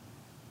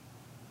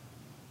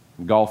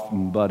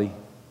 Golfing buddy.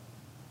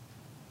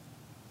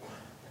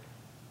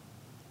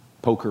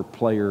 Poker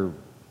player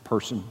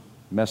person.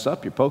 Mess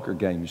up your poker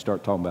game, you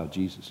start talking about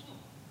Jesus.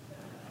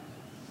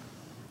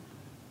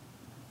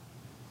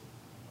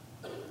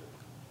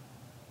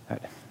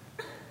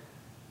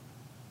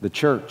 The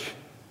church,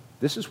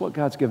 this is what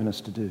God's given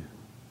us to do.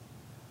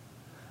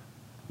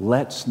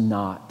 Let's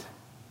not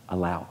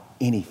allow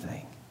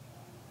anything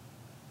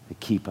to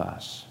keep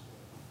us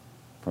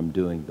from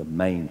doing the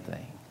main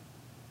thing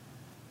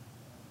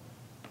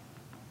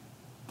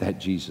that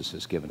Jesus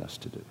has given us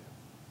to do.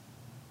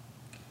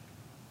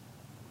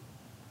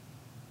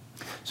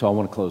 So I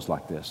want to close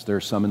like this. There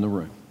are some in the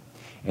room,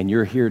 and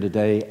you're here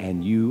today,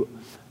 and you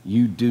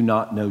do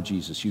not know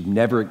Jesus. You've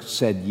never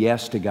said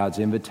yes to God's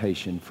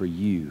invitation for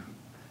you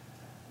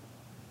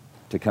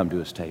to come to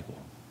His table,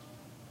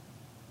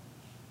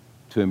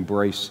 to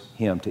embrace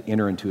Him, to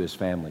enter into His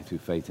family through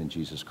faith in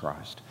Jesus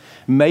Christ.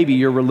 Maybe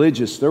you're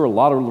religious. There were a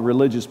lot of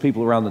religious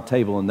people around the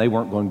table, and they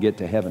weren't going to get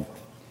to heaven.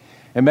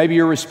 And maybe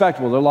you're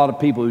respectable. There are a lot of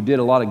people who did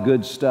a lot of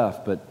good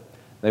stuff, but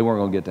they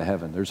weren't going to get to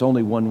heaven. There's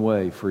only one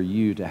way for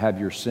you to have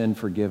your sin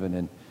forgiven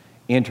and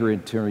enter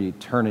into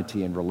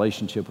eternity in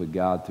relationship with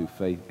God through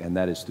faith, and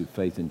that is through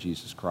faith in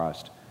Jesus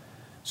Christ.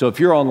 So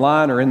if you're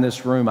online or in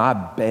this room, I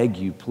beg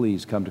you,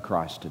 please come to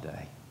Christ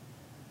today.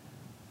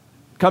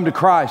 Come to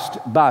Christ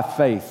by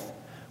faith,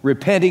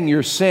 repenting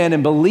your sin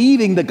and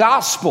believing the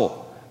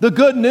gospel, the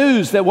good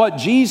news that what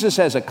Jesus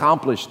has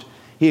accomplished,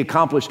 He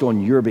accomplished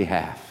on your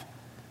behalf.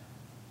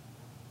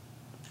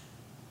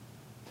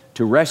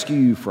 To rescue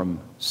you from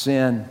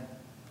sin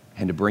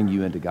and to bring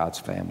you into God's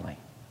family.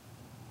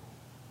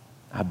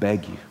 I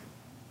beg you.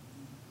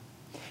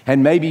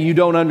 And maybe you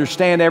don't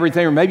understand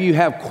everything, or maybe you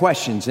have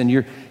questions and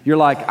you're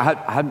like,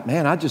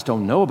 man, I just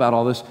don't know about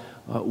all this.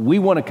 We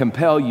want to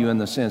compel you in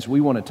the sense,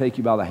 we want to take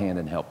you by the hand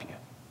and help you.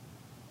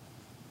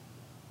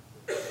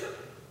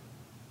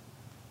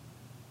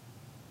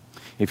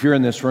 If you're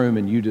in this room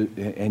and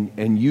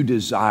you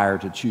desire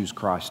to choose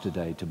Christ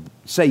today, to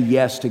say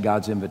yes to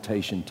God's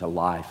invitation to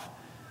life,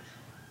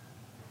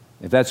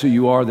 if that's who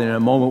you are, then in a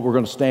moment we're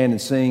going to stand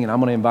and sing, and I'm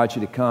going to invite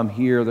you to come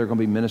here. There are going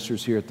to be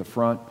ministers here at the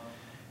front.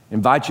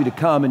 Invite you to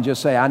come and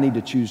just say, I need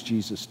to choose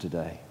Jesus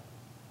today.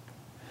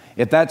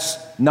 If that's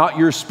not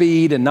your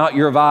speed and not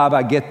your vibe,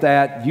 I get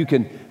that. You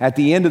can, at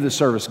the end of the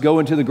service, go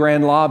into the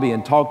grand lobby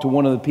and talk to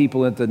one of the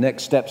people at the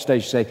next step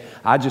stage. Say,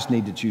 I just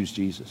need to choose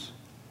Jesus.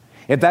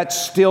 If that's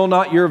still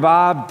not your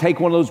vibe, take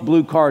one of those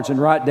blue cards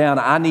and write down,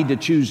 I need to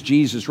choose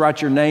Jesus.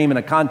 Write your name and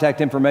a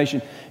contact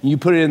information, and you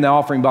put it in the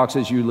offering box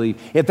as you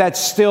leave. If that's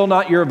still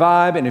not your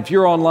vibe, and if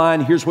you're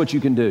online, here's what you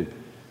can do.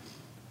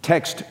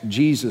 Text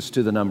Jesus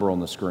to the number on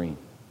the screen.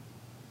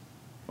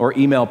 Or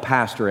email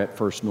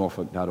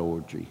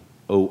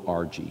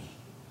pastor@firstnorfolk.org.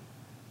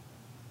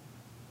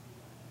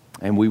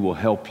 And we will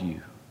help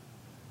you.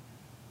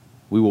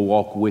 We will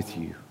walk with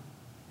you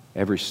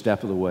every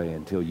step of the way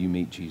until you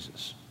meet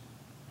Jesus.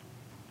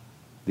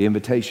 The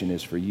invitation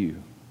is for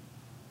you.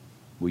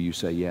 Will you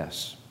say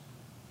yes?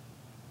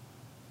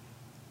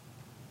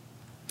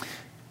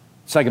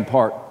 Second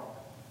part,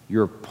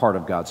 you're part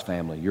of God's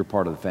family. You're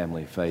part of the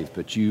family of faith,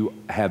 but you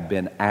have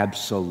been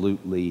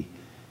absolutely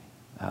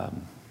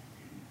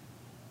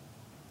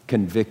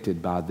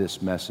convicted by this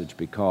message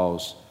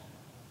because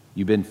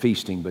you've been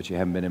feasting, but you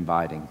haven't been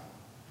inviting.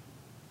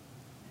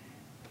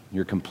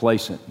 You're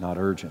complacent, not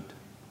urgent.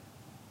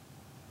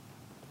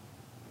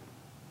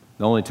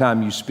 The only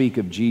time you speak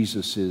of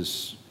Jesus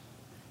is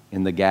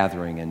in the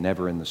gathering and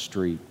never in the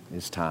street.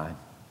 It's time.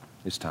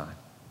 It's time.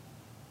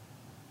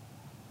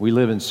 We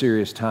live in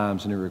serious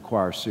times, and it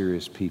requires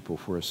serious people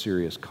for a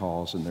serious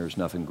cause, and there's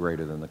nothing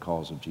greater than the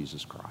cause of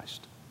Jesus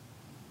Christ.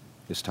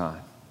 It's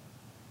time.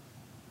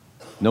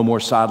 No more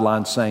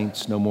sideline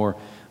saints, no more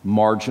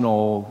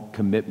marginal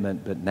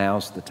commitment, but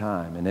now's the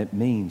time. And it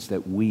means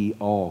that we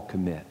all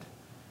commit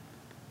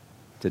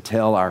to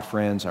tell our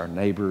friends, our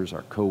neighbors,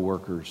 our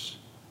co-workers,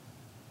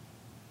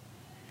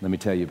 let me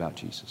tell you about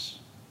Jesus.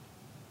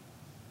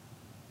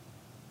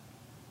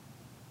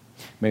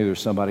 Maybe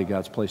there's somebody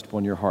God's placed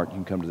upon your heart. You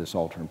can come to this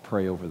altar and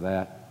pray over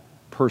that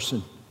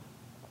person.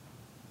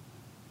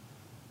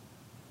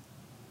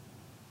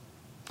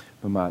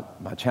 But my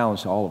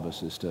challenge to all of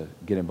us is to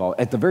get involved.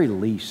 At the very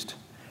least,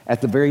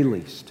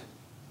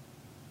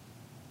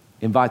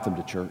 invite them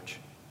to church.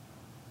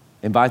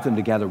 Invite them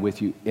to gather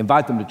with you.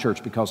 Invite them to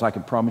church, because I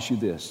can promise you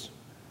this.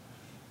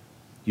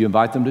 You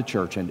invite them to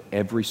church, and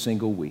every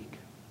single week,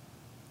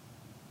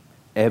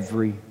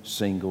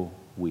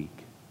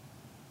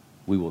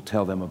 we will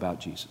tell them about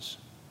Jesus.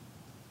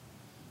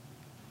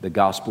 The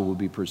gospel will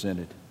be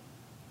presented.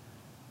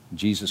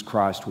 Jesus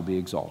Christ will be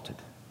exalted.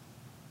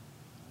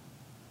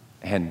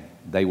 And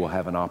they will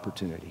have an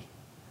opportunity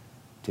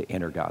to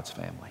enter God's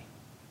family.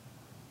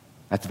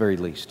 At the very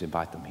least,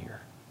 invite them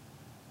here.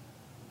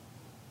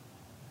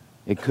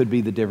 It could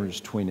be the difference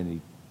between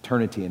an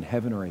eternity in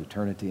heaven or an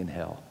eternity in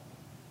hell.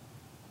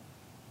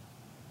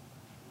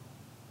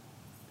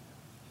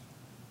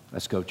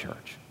 Let's go,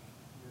 church.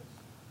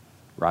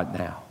 Right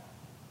now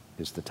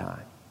is the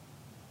time.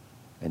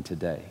 And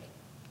today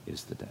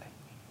is the day.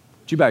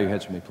 Would you bow your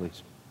heads for me,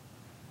 please?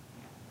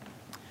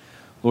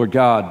 Lord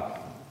God,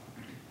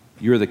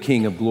 you're the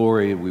King of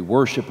glory. We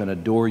worship and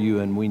adore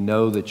you, and we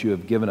know that you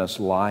have given us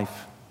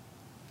life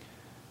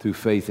through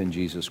faith in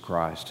Jesus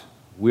Christ.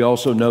 We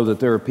also know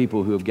that there are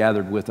people who have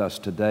gathered with us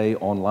today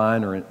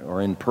online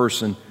or in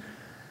person,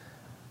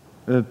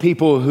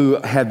 people who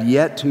have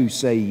yet to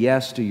say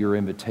yes to your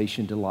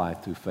invitation to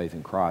life through faith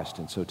in Christ.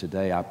 And so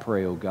today I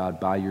pray, oh God,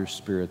 by your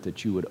Spirit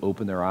that you would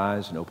open their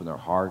eyes and open their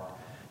heart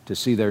to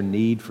see their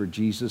need for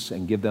Jesus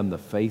and give them the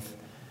faith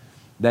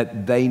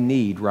that they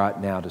need right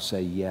now to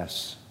say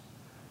yes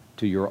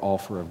to your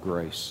offer of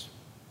grace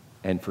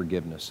and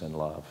forgiveness and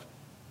love.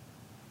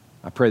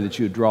 I pray that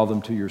you would draw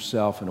them to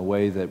yourself in a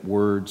way that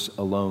words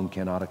alone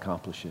cannot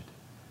accomplish it.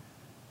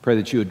 Pray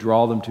that you would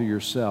draw them to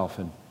yourself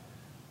and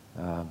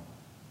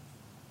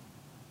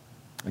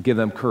give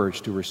them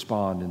courage to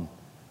respond in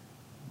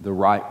the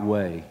right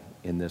way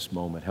in this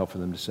moment. Help for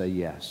them to say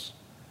yes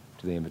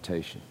to the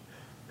invitation.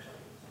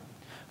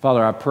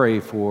 Father, I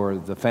pray for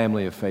the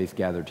family of faith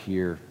gathered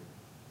here.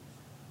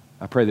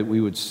 I pray that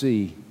we would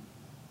see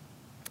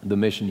the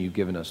mission you've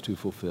given us to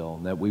fulfill,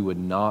 and that we would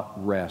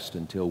not rest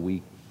until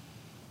we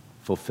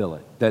fulfill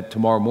it. That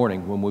tomorrow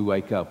morning when we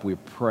wake up, we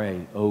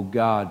pray, oh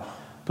God,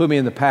 put me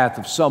in the path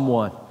of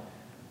someone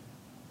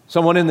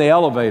in the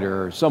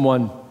elevator, or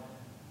someone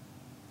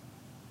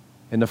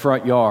in the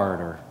front yard,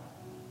 or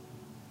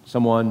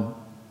someone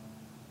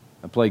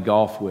I play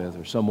golf with,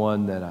 or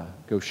someone that I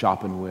go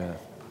shopping with.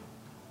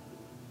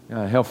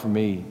 God, help for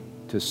me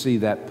to see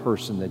that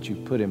person that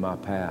you've put in my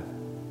path.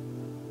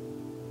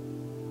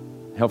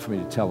 Help for me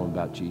to tell them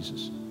about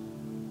Jesus,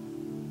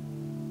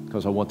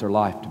 because I want their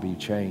life to be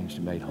changed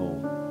and made whole.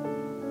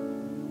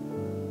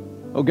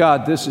 Oh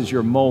God, this is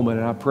your moment,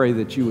 and I pray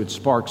that you would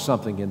spark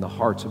something in the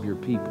hearts of your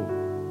people,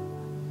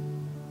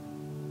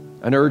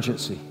 an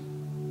urgency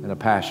and a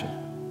passion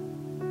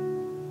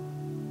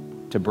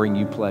to bring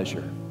you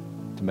pleasure,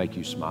 to make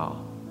you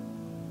smile.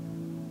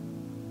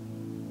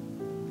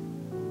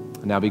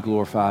 And now be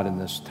glorified in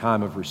this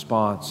time of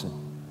response, and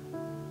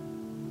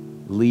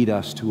lead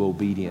us to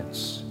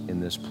obedience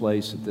in this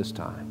place at this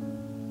time.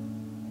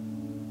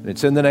 And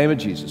it's in the name of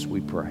Jesus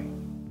we pray.